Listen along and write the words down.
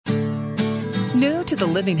New to the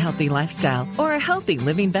living healthy lifestyle or a healthy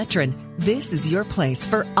living veteran, this is your place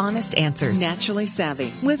for honest answers. Naturally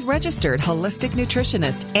Savvy with registered holistic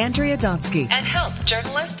nutritionist Andrea Donsky and health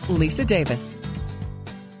journalist Lisa Davis.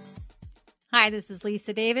 Hi, this is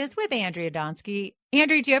Lisa Davis with Andrea Donsky.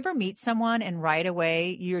 Andrea, do you ever meet someone and right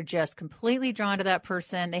away you're just completely drawn to that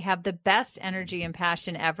person? They have the best energy and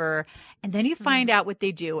passion ever. And then you find out what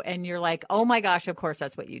they do and you're like, oh my gosh, of course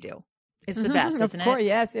that's what you do. It's the best, isn't it? Of course,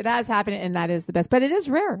 yes, it has happened, and that is the best. But it is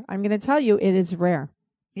rare. I'm going to tell you, it is rare.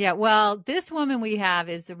 Yeah, well, this woman we have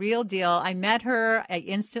is the real deal. I met her. I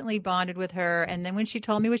instantly bonded with her. And then when she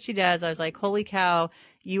told me what she does, I was like, holy cow,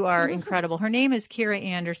 you are incredible. Her name is Kira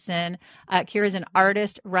Anderson. Kira is an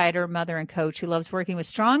artist, writer, mother, and coach who loves working with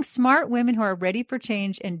strong, smart women who are ready for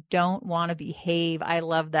change and don't want to behave. I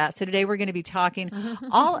love that. So today we're going to be talking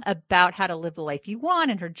all about how to live the life you want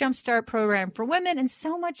and her Jumpstart program for women and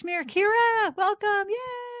so much more. Kira, welcome.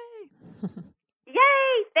 Yay.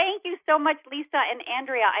 Yay! Thank you so much, Lisa and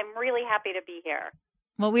Andrea. I'm really happy to be here.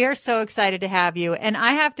 Well, we are so excited to have you. And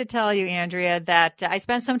I have to tell you, Andrea, that I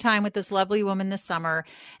spent some time with this lovely woman this summer,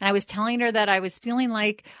 and I was telling her that I was feeling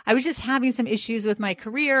like I was just having some issues with my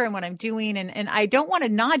career and what I'm doing. And I don't want to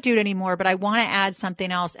not do it anymore, but I want to add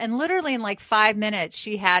something else. And literally in like 5 minutes,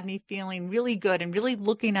 she had me feeling really good and really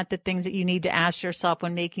looking at the things that you need to ask yourself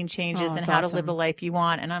when making changes and how to live the life you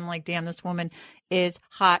want. And I'm like, damn, this woman is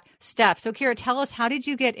hot stuff. So Kira, tell us, how did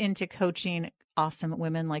you get into coaching awesome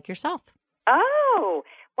women like yourself? Oh,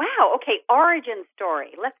 wow. Okay. Origin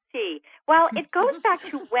story. Let's see. Well, it goes back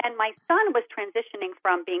to when my son was transitioning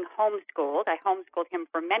from being homeschooled. I homeschooled him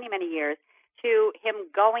for many, many years, to him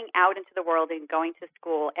going out into the world and going to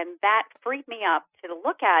school. And that freed me up to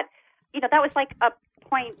look at, that was like a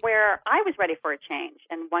point where I was ready for a change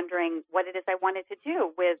and wondering what it is I wanted to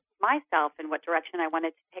do with myself and what direction I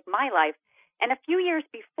wanted to take my life. And a few years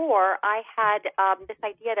before, I had this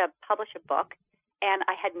idea to publish a book, and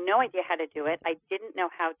I had no idea how to do it. I didn't know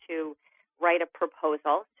how to write a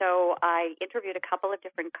proposal, so I interviewed a couple of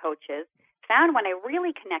different coaches, found one I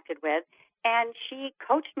really connected with, and she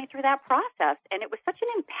coached me through that process. And it was such an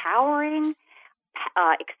empowering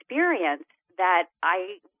experience that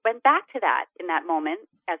I went back to that in that moment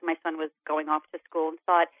as my son was going off to school and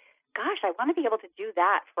thought, gosh, I want to be able to do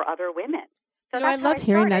that for other women. So I love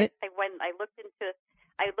hearing that.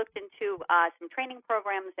 I looked into some training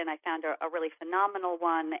programs, and I found a really phenomenal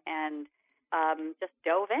one, and just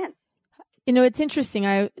dove in. It's interesting.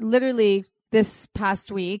 I literally this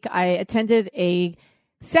past week I attended a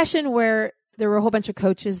session where there were a whole bunch of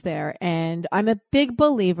coaches there, and I'm a big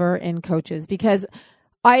believer in coaches because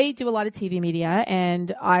I do a lot of TV media,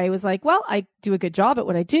 and I was like, well, I do a good job at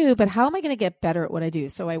what I do, but how am I going to get better at what I do?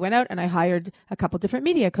 So I went out and I hired a couple different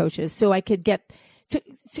media coaches so I could get to,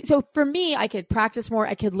 so for me, I could practice more.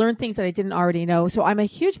 I could learn things that I didn't already know. So I'm a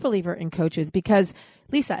huge believer in coaches because,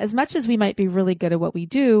 Lisa, as much as we might be really good at what we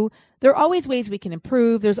do, there are always ways we can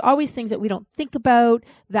improve. There's always things that we don't think about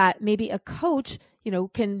that maybe a coach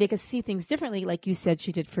can make us see things differently, like you said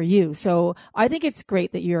she did for you. So I think it's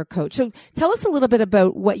great that you're a coach. So tell us a little bit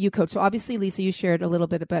about what you coach. So obviously, Lisa, you shared a little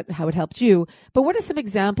bit about how it helped you, but what are some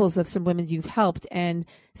examples of some women you've helped and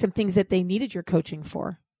some things that they needed your coaching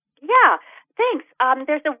for? Yeah, thanks.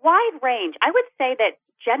 There's a wide range. I would say that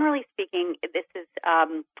generally speaking, this is,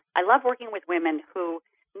 I love working with women who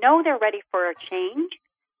know they're ready for a change,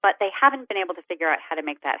 but they haven't been able to figure out how to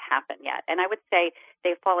make that happen yet. And I would say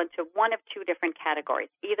they fall into one of two different categories.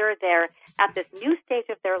 Either they're at this new stage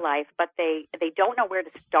of their life, but they don't know where to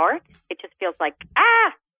start. It just feels like,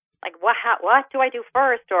 what do I do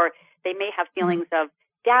first? Or they may have feelings of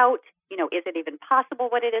doubt. Is it even possible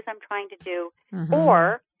what it is I'm trying to do? Mm-hmm.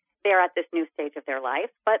 Or they're at this new stage of their life,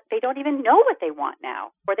 but they don't even know what they want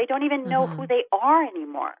now, or they don't even know who they are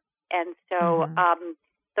anymore. And so,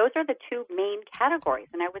 those are the two main categories.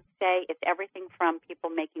 And I would say it's everything from people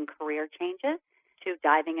making career changes to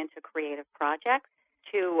diving into creative projects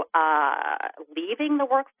to leaving the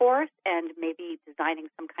workforce and maybe designing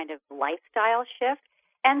some kind of lifestyle shift.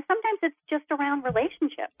 And sometimes it's just around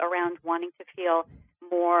relationships, around wanting to feel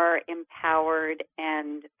more empowered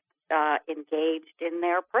and engaged in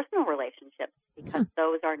their personal relationships because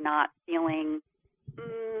those are not feeling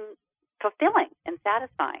fulfilling and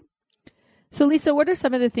satisfying. So, Lisa, what are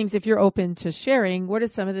some of the things, if you're open to sharing, what are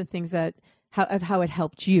some of the things that how it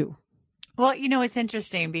helped you? Well, it's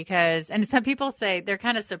interesting because, and some people say they're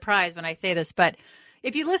kind of surprised when I say this, but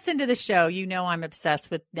if you listen to the show, I'm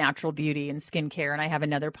obsessed with natural beauty and skincare. And I have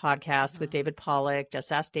another podcast with David Pollack,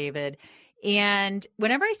 Just Ask David. And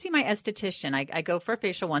whenever I see my esthetician, I go for a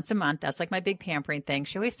facial once a month. That's like my big pampering thing.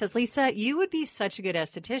 She always says, Lisa, you would be such a good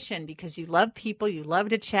esthetician because you love people. You love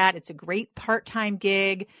to chat. It's a great part-time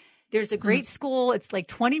gig. There's a great school. It's like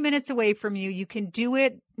 20 minutes away from you. You can do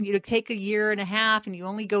it. You take a year and a half and you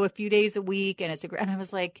only go a few days a week. And and I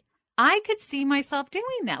was like, I could see myself doing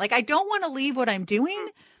that. Like, I don't want to leave what I'm doing,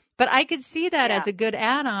 but I could see that as a good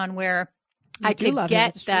add-on where I could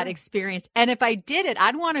get that experience. And if I did it,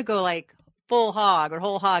 I'd want to go like full hog or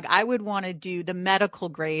whole hog. I would want to do the medical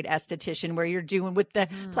grade esthetician where you're doing with the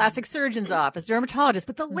plastic surgeon's office, dermatologist,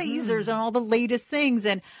 with the lasers and all the latest things.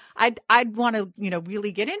 And I'd want to,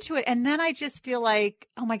 really get into it. And then I just feel like,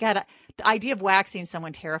 oh my God, the idea of waxing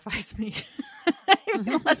someone terrifies me.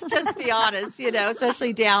 Let's just be honest,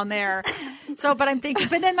 especially down there. So, but I'm thinking,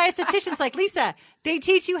 but then my esthetician's like, Lisa, they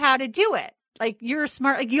teach you how to do it. Like, you're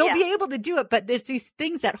smart, like you'll be able to do it, but there's these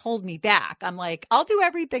things that hold me back. I'm like, I'll do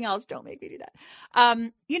everything else. Don't make me do that.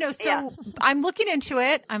 So I'm looking into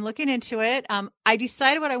it. I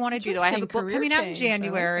decided what I want to do though. I have a book coming out in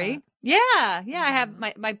January. I have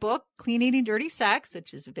my book, Clean Eating Dirty Sex,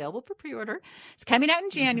 which is available for pre-order. It's coming out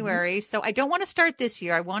in January. So I don't want to start this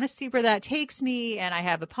year. I want to see where that takes me. And I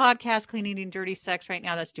have a podcast, Clean Eating Dirty Sex, right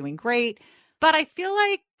now that's doing great. But I feel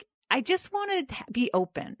like I just want to be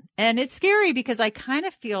open. And it's scary because I kind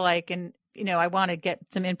of feel like, and, I want to get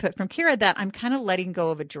some input from Kira, that I'm kind of letting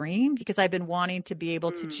go of a dream because I've been wanting to be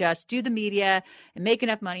able to just do the media and make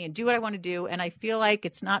enough money and do what I want to do. And I feel like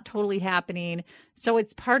it's not totally happening. So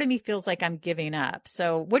it's part of me feels like I'm giving up.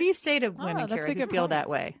 So what do you say to women, Kira, who feel that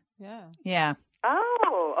way? Yeah.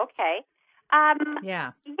 Oh, okay.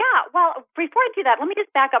 Yeah. Well, before I do that, let me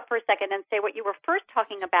just back up for a second and say what you were first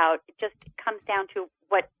talking about just comes down to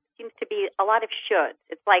what seems to be a lot of shoulds.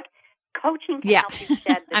 It's like coaching can help you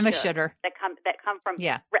shed the I'm a shoulds shoulder. that come from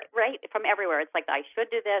right from everywhere. It's like I should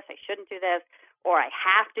do this, I shouldn't do this, or I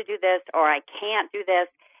have to do this, or I can't do this.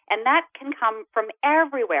 And that can come from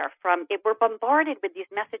everywhere. We're bombarded with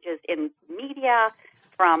these messages in media,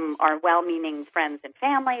 from our well-meaning friends and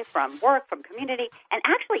family, from work, from community, and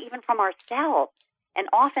actually even from ourselves. And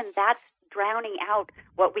often that's drowning out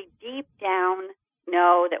what we deep down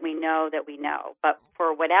know that we know that we know. But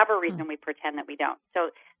for whatever reason, we pretend that we don't.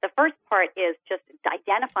 So the first part is just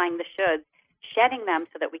identifying the shoulds, shedding them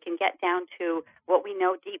so that we can get down to what we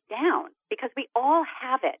know deep down. Because we all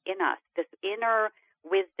have it in us, this inner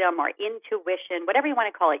wisdom or intuition, whatever you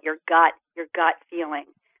want to call it, your gut feeling.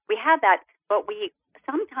 We have that, but we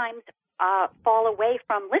sometimes fall away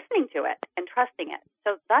from listening to it and trusting it.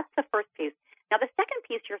 So that's the first piece. Now, the second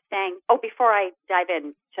piece you're saying, before I dive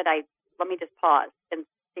in, let me just pause and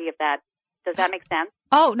see if does that make sense?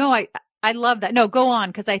 Oh, no, I love that. No, go on,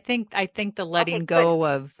 because I think the letting go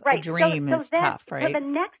of a dream is tough, right? So the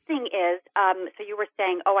next thing is, so you were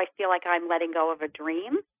saying, I feel like I'm letting go of a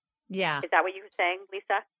dream. Yeah. Is that what you were saying,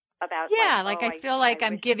 Lisa? About I feel like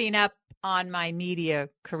I'm giving up on my media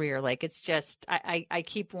career. Like, it's just, I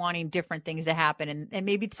keep wanting different things to happen, and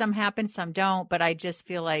maybe some happen, some don't, but I just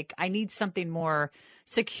feel like I need something more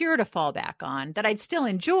secure to fall back on that I'd still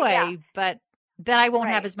enjoy, but that I won't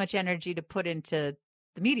have as much energy to put into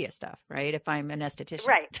the media stuff, right? If I'm an esthetician.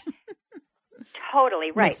 Right.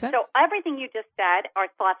 Totally right. So everything you just said are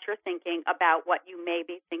thoughts you're thinking about what you may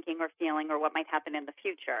be thinking or feeling or what might happen in the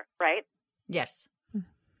future, right? Yes.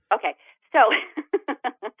 Okay.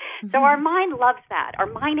 So our mind loves that. Our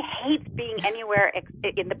mind hates being anywhere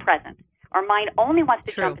in the present. Our mind only wants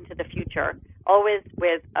to jump into the future, always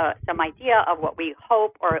with some idea of what we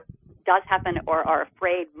hope or does happen or are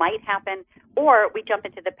afraid might happen, or we jump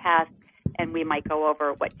into the past and we might go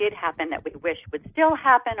over what did happen that we wish would still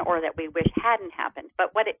happen or that we wish hadn't happened.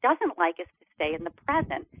 But what it doesn't like is to stay in the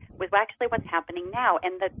present with actually what's happening now.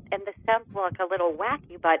 And the sounds like a little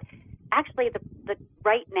wacky, but actually the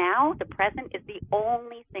right now, the present, is the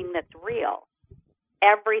only thing that's real.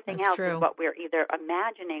 Everything else is what we're either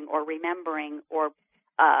imagining or remembering or,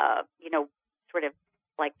 sort of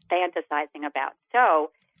like fantasizing about. So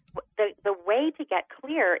the way to get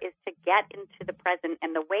clear is to get into the present,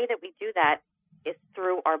 and the way that we do that is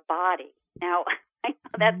through our body. Now, I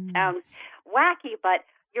know that sounds wacky, but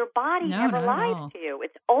your body never lies to you.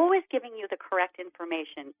 It's always giving you the correct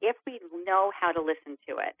information if we know how to listen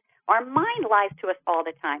to it. Our mind lies to us all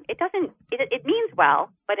the time. It means well,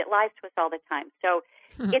 but it lies to us all the time. So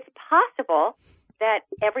it's possible that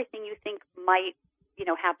everything you think might,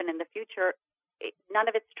 happen in the future, none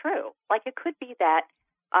of it's true. Like, it could be that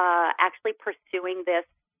actually pursuing this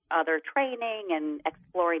other training and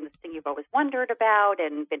exploring this thing you've always wondered about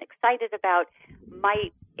and been excited about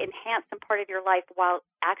might enhance some part of your life while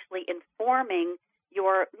actually informing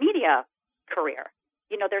your media career.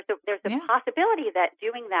 there's a possibility that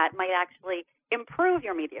doing that might actually improve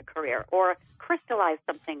your media career or crystallize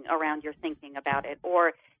something around your thinking about it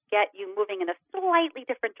or get you moving in a slightly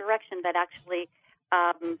different direction that actually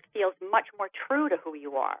feels much more true to who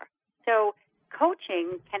you are. So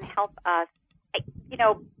coaching can help us,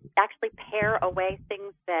 actually pare away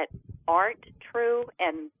things that aren't true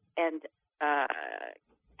and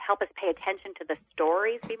help us pay attention to the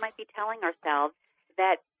stories we might be telling ourselves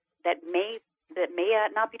that may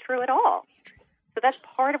not be true at all. So that's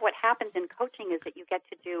part of what happens in coaching is that you get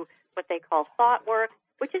to do what they call thought work,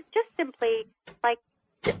 which is just simply like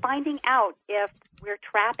finding out if we're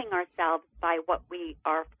trapping ourselves by what we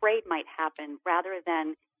are afraid might happen rather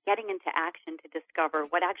than getting into action to discover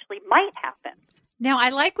what actually might happen. Now, I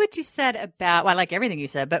like what you said about, I like everything you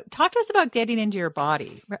said, but talk to us about getting into your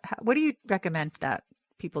body. What do you recommend that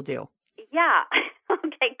people do? Yeah.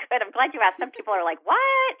 Okay, good. I'm glad you asked. Some people are like,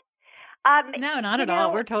 what? No, not at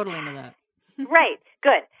all. We're totally into that. Right.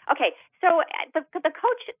 Good. Okay. So the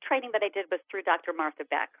coach training that I did was through Dr. Martha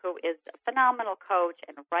Beck, who is a phenomenal coach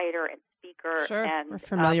and a writer and speaker. Sure. And, we're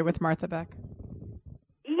familiar with Martha Beck.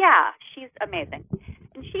 Yeah, she's amazing.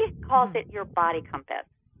 And she calls it your body compass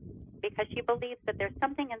because she believes that there's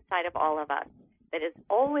something inside of all of us that is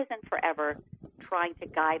always and forever trying to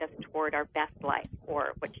guide us toward our best life,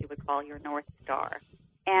 or what she would call your North Star.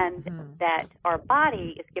 And that our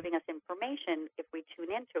body is giving us information. If we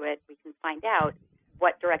tune into it, we can find out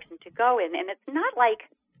what direction to go in. And it's not like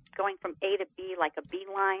going from A to B like a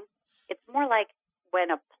beeline. It's more like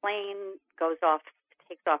when a plane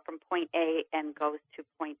takes off from point A and goes to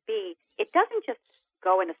point B. It doesn't just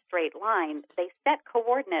go in a straight line. They set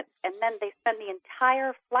coordinates, and then they spend the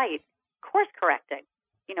entire flight course correcting,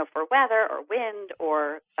 for weather or wind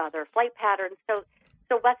or other flight patterns. So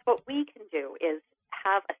that's what we can do is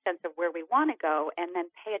have a sense of where we want to go and then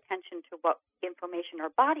pay attention to what information our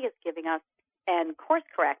body is giving us and course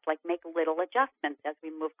correct, like make little adjustments as we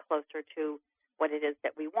move closer to what it is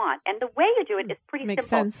that we want. And the way you do it is pretty Makes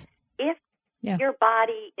simple. Sense. If your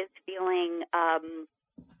body is feeling,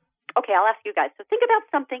 okay, I'll ask you guys. So think about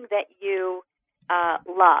something that you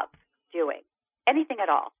love doing, anything at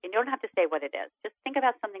all. And you don't have to say what it is. Just think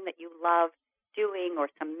about something that you love doing or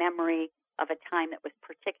some memory of a time that was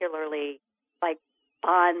particularly like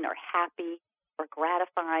fun or happy or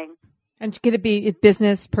gratifying. And could it be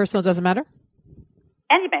business, personal, doesn't matter?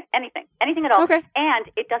 Anything at all. Okay. And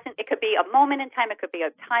it could be a moment in time, it could be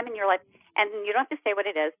a time in your life, and you don't have to say what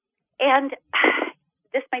it is. And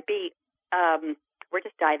this might be, we're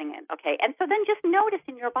just diving in, okay? And so then just notice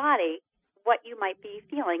in your body what you might be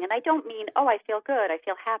feeling. And I don't mean, I feel good, I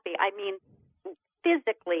feel happy. I mean,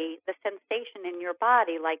 physically, the sensation in your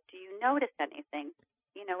body, like, do you notice anything,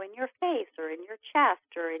 in your face or in your chest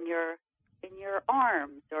or in your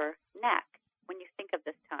arms or neck when you think of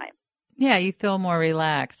this time? Yeah, you feel more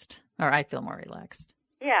relaxed, or I feel more relaxed.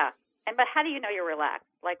 Yeah. But how do you know you're relaxed?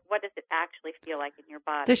 Like, what does it actually feel like in your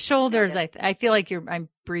body? The shoulders, I feel like I'm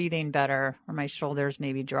breathing better, or my shoulders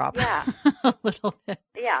maybe drop a little bit.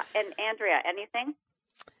 Yeah. And Andrea, anything?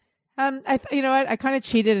 You know what? I kind of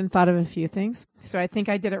cheated and thought of a few things, so I think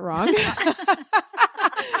I did it wrong.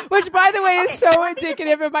 Which, by the way, is so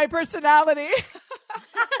indicative of my personality.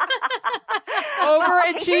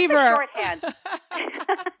 Overachiever. Shorthand.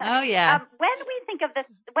 Oh yeah. When we think of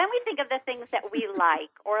the things that we like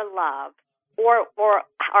or love, or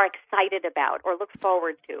are excited about, or look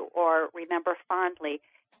forward to, or remember fondly,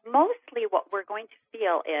 mostly what we're going to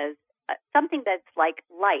feel is something that's like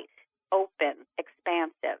light, open,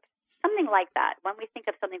 expansive, something like that. When we think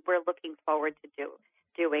of something we're looking forward to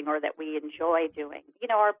doing or that we enjoy doing,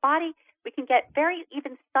 our body, we can get very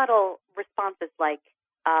even subtle responses like,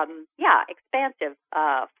 expansive,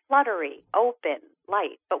 fluttery, open,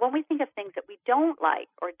 light. But when we think of things that we don't like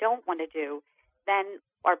or don't want to do, then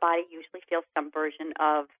our body usually feels some version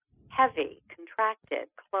of heavy, contracted,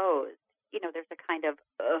 closed. There's a kind of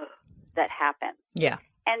that happens. Yeah.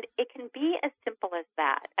 And it can be as simple as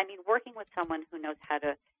that. I mean, working with someone who knows how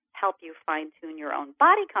to help you fine-tune your own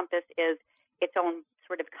body compass is its own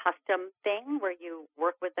sort of custom thing where you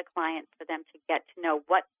work with the client for them to get to know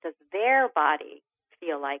what does their body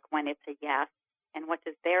feel like when it's a yes, and what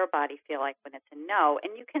does their body feel like when it's a no.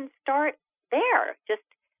 And you can start there, just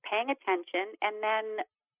paying attention and then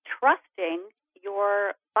trusting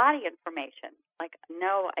your body information. Like,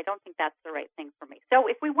 no, I don't think that's the right thing for me. So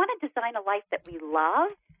if we want to design a life that we love,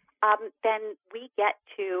 then we get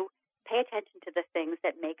to pay attention to the things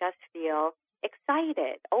that make us feel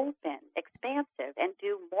excited, open, expansive, and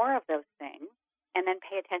do more of those things, and then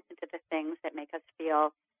pay attention to the things that make us feel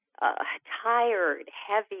tired,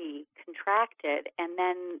 heavy, contracted, and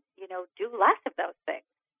then, do less of those things.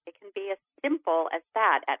 It can be as simple as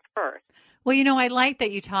that at first. Well, I like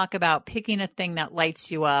that you talk about picking a thing that lights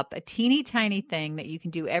you up, a teeny tiny thing that you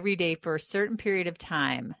can do every day for a certain period of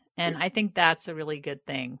time. And I think that's a really good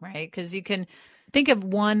thing, right? Because you can think of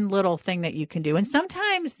one little thing that you can do. And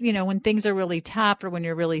sometimes, when things are really tough or when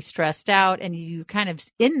you're really stressed out and you kind of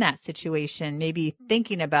in that situation, maybe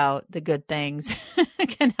thinking about the good things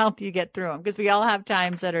can help you get through them, because we all have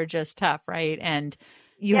times that are just tough, right? And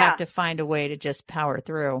you have to find a way to just power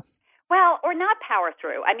through. Well, or not power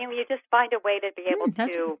through. I mean, you just find a way to be able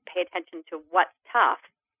to pay attention to what's tough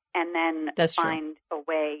and then find a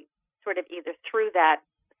way sort of either through that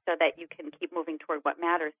so that you can keep moving toward what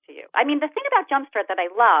matters to you. I mean, the thing about Jumpstart that I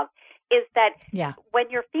love is that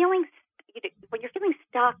when you're feeling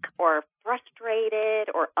stuck or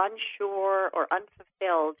frustrated or unsure or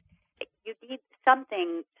unfulfilled, you need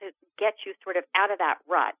something to get you sort of out of that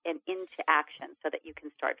rut and into action so that you can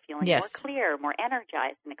start feeling more clear, more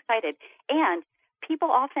energized and excited. And people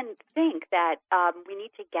often think that we need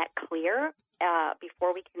to get clear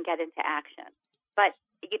before we can get into action. But,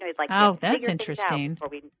 it's like, that's interesting.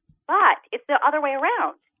 But it's the other way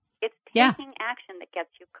around. It's taking action that gets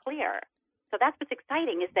you clear. So that's what's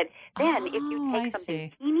exciting, is that then if you take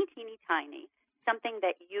something teeny, teeny, tiny, something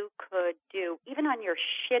that you could do even on your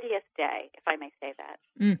shittiest day, if I may say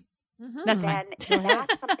that. That's then fine.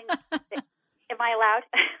 That's something that, am I allowed?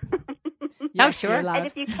 Yeah, sure. And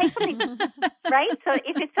if you take something, right? So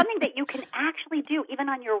if it's something that you can actually do even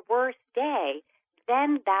on your worst day,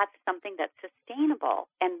 then that's something that's sustainable.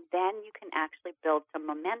 And then you can actually build some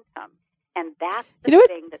momentum. And that's the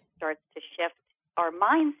thing that starts to shift our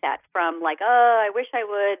mindset from like, oh, I wish I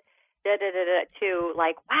would, to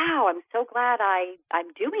like, wow, I'm so glad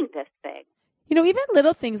I'm doing this thing. Even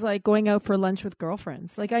little things like going out for lunch with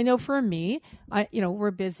girlfriends. Like, I know for me,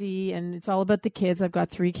 we're busy and it's all about the kids. I've got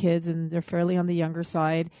 3 kids and they're fairly on the younger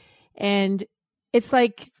side. And it's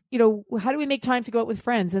like, how do we make time to go out with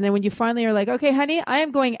friends? And then when you finally are like, okay, honey, I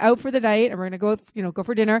am going out for the night and we're going to go, go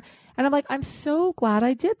for dinner. And I'm like, I'm so glad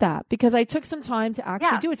I did that because I took some time to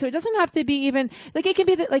actually do it. So it doesn't have to be even like, it can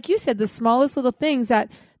be like you said, the smallest little things that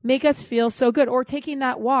make us feel so good, or taking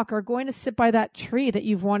that walk or going to sit by that tree that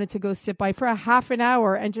you've wanted to go sit by for a half an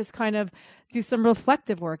hour and just kind of do some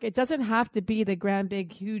reflective work. It doesn't have to be the grand,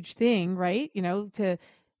 big, huge thing, right? To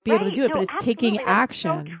be able to do it, but it's taking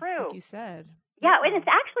action. So true. Like you said. Yeah, and it's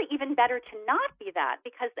actually even better to not be that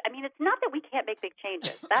because, I mean, it's not that we can't make big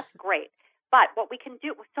changes. That's great. But what we can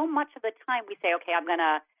do, so much of the time we say, okay, I'm going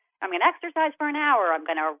to exercise for an hour. I'm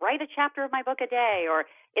going to write a chapter of my book a day. Or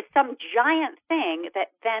it's some giant thing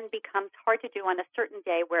that then becomes hard to do on a certain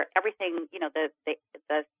day where everything,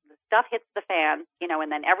 the stuff hits the fan,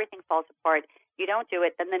 and then everything falls apart. You don't do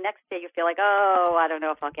it. Then the next day you feel like, oh, I don't know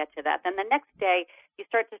if I'll get to that. Then the next day you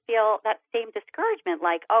start to feel that same discouragement,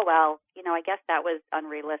 like, oh, well, I guess that was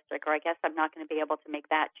unrealistic, or I guess I'm not going to be able to make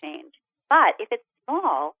that change. But if it's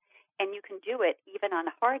small and you can do it even on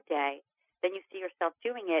a hard day, then you see yourself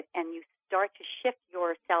doing it and you start to shift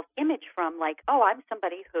your self-image from like, oh, I'm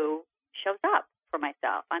somebody who shows up for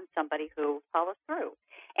myself. I'm somebody who follows through.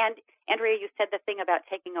 And Andrea, you said the thing about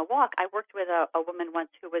taking a walk. I worked with a woman once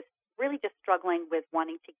who was really just struggling with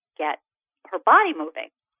wanting to get her body moving.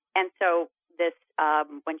 And so this,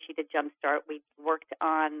 when she did Jumpstart, we worked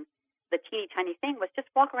on the teeny tiny thing was just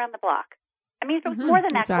walk around the block. I mean, if it was more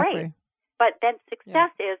than that, great. But then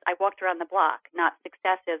success is I walked around the block, not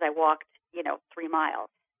success is I walked 3 miles.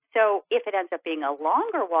 So if it ends up being a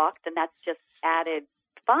longer walk, then that's just added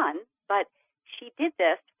fun. But she did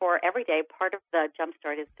this for every day. Part of the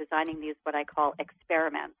Jumpstart is designing these, what I call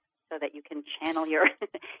experiments, so that you can channel your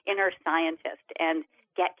inner scientist and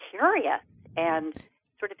get curious and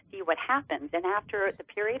sort of see what happens. And after the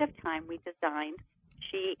period of time we designed,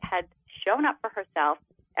 she had shown up for herself,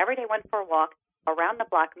 every day went for a walk around the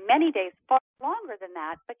block, many days, far longer than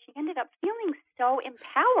that, but she ended up feeling so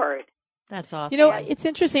empowered. That's awesome. It's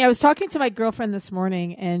interesting. I was talking to my girlfriend this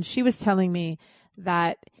morning, and she was telling me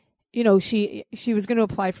that, she was going to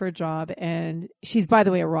apply for a job, and she's, by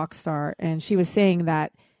the way, a rock star. And she was saying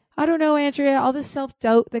that, I don't know, Andrea, all this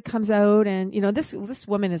self-doubt that comes out, and, this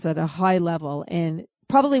woman is at a high level and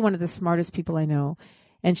probably one of the smartest people I know.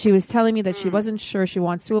 And she was telling me that she wasn't sure she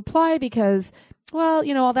wants to apply because, well,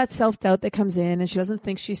 all that self-doubt that comes in, and she doesn't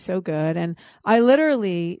think she's so good. And I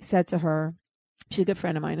literally said to her, she's a good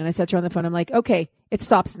friend of mine, and I said to her on the phone, I'm like, okay, it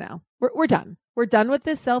stops now. We're done. We're done with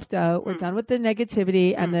the self-doubt. We're done with the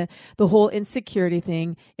negativity and the whole insecurity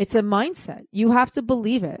thing. It's a mindset. You have to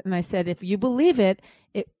believe it. And I said, if you believe it,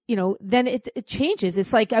 then it changes.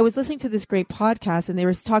 It's like I was listening to this great podcast and they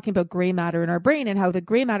were talking about gray matter in our brain and how the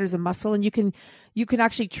gray matter is a muscle and you can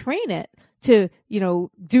actually train it to,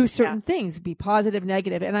 do certain things, be positive,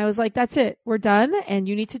 negative. And I was like, that's it. We're done. And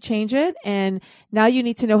you need to change it. And now you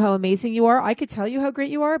need to know how amazing you are. I could tell you how great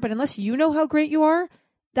you are, but unless you know how great you are,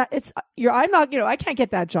 I can't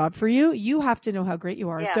get that job for you. You have to know how great you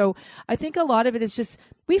are. Yeah. So I think a lot of it is just,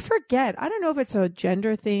 we forget. I don't know if it's a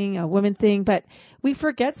gender thing, a woman thing, but we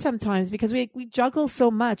forget sometimes because we juggle so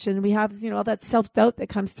much and we have, all that self-doubt that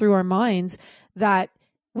comes through our minds that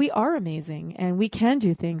we are amazing and we can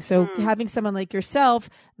do things. So having someone like yourself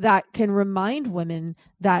that can remind women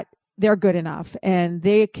that they're good enough and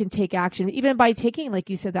they can take action, even by taking, like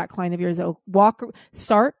you said, that client of yours,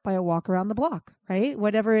 start by a walk around the block, right?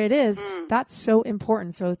 Whatever it is, that's so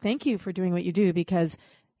important. So thank you for doing what you do because,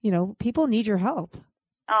 people need your help.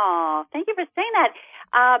 Oh, thank you for saying that.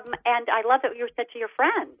 And I love that you said to your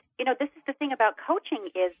friend, this is the thing about coaching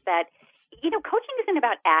is that, coaching isn't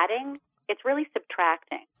about adding. It's really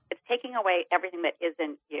subtracting. It's taking away everything that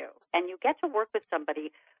isn't you. And you get to work with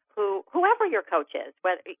somebody whoever your coach is,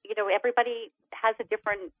 everybody has a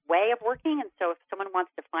different way of working. And so if someone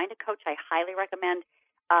wants to find a coach, I highly recommend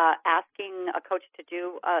asking a coach to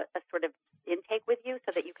do a sort of intake with you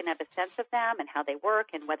so that you can have a sense of them and how they work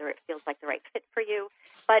and whether it feels like the right fit for you.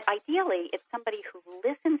 But ideally, it's somebody who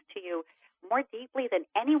listens to you more deeply than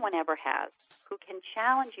anyone ever has, who can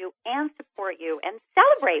challenge you and support you and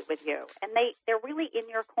celebrate with you. And they're really in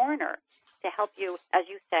your corner to help you, as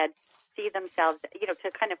you said, see themselves,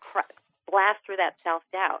 to kind of blast through that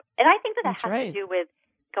self-doubt. And I think that has to do with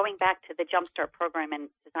going back to the Jumpstart program and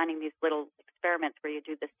designing these little experiments where you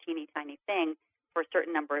do this teeny tiny thing for a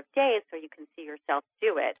certain number of days so you can see yourself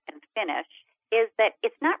do it and finish, is that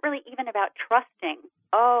it's not really even about trusting,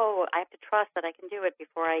 I have to trust that I can do it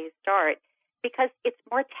before I start, because it's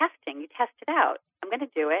more testing. You test it out. I'm going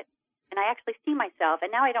to do it, and I actually see myself,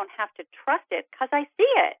 and now I don't have to trust it because I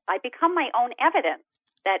see it. I become my own evidence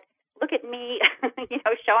that, look at me,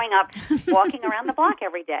 showing up, walking around the block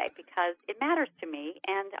every day because it matters to me,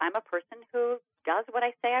 and I'm a person who does what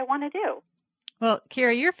I say I want to do. Well,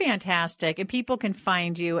 Kira, you're fantastic, and people can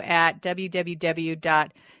find you at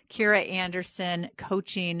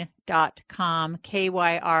www.kiraandersoncoaching.com,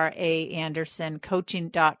 KYRA Anderson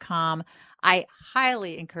coaching.com. I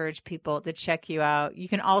highly encourage people to check you out. You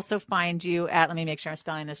can also find you at, let me make sure I'm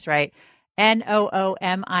spelling this right, noomii.com.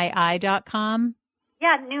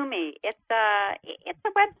 Yeah, Noomi. It's a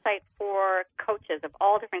website for coaches of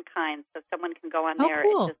all different kinds, so someone can go on there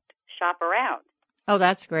and just shop around. Oh,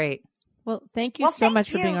 that's great. Well, thank you so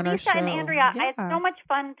much for being on our show. Lisa and Andrea, I had so much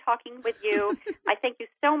fun talking with you. I thank you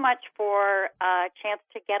so much for a chance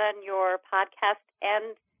to get on your podcast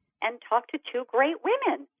and talk to two great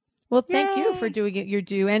women. Well, thank you for doing it your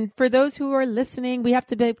due. And for those who are listening, we have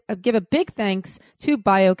to give a big thanks to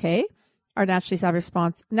BioK, our Naturally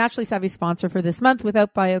Savvy sponsor for this month.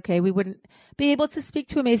 Without BioK, we wouldn't be able to speak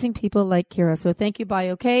to amazing people like Kira. So thank you,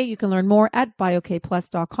 BioK. You can learn more at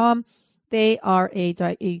biokplus.com. They are a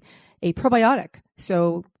probiotic.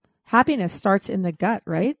 So happiness starts in the gut,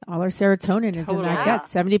 right? All our serotonin is in that gut,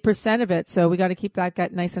 70% of it. So we got to keep that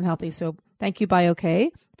gut nice and healthy. So thank you,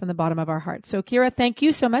 BioK, from the bottom of our hearts. So Kira, thank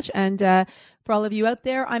you so much. And for all of you out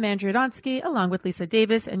there, I'm Andrea Donsky along with Lisa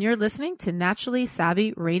Davis, and you're listening to Naturally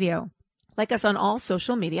Savvy Radio. Like us on all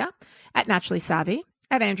social media at Naturally Savvy,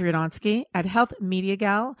 at Andrea Donsky, at Health Media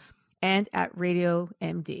Gal, and at Radio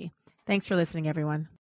MD. Thanks for listening, everyone.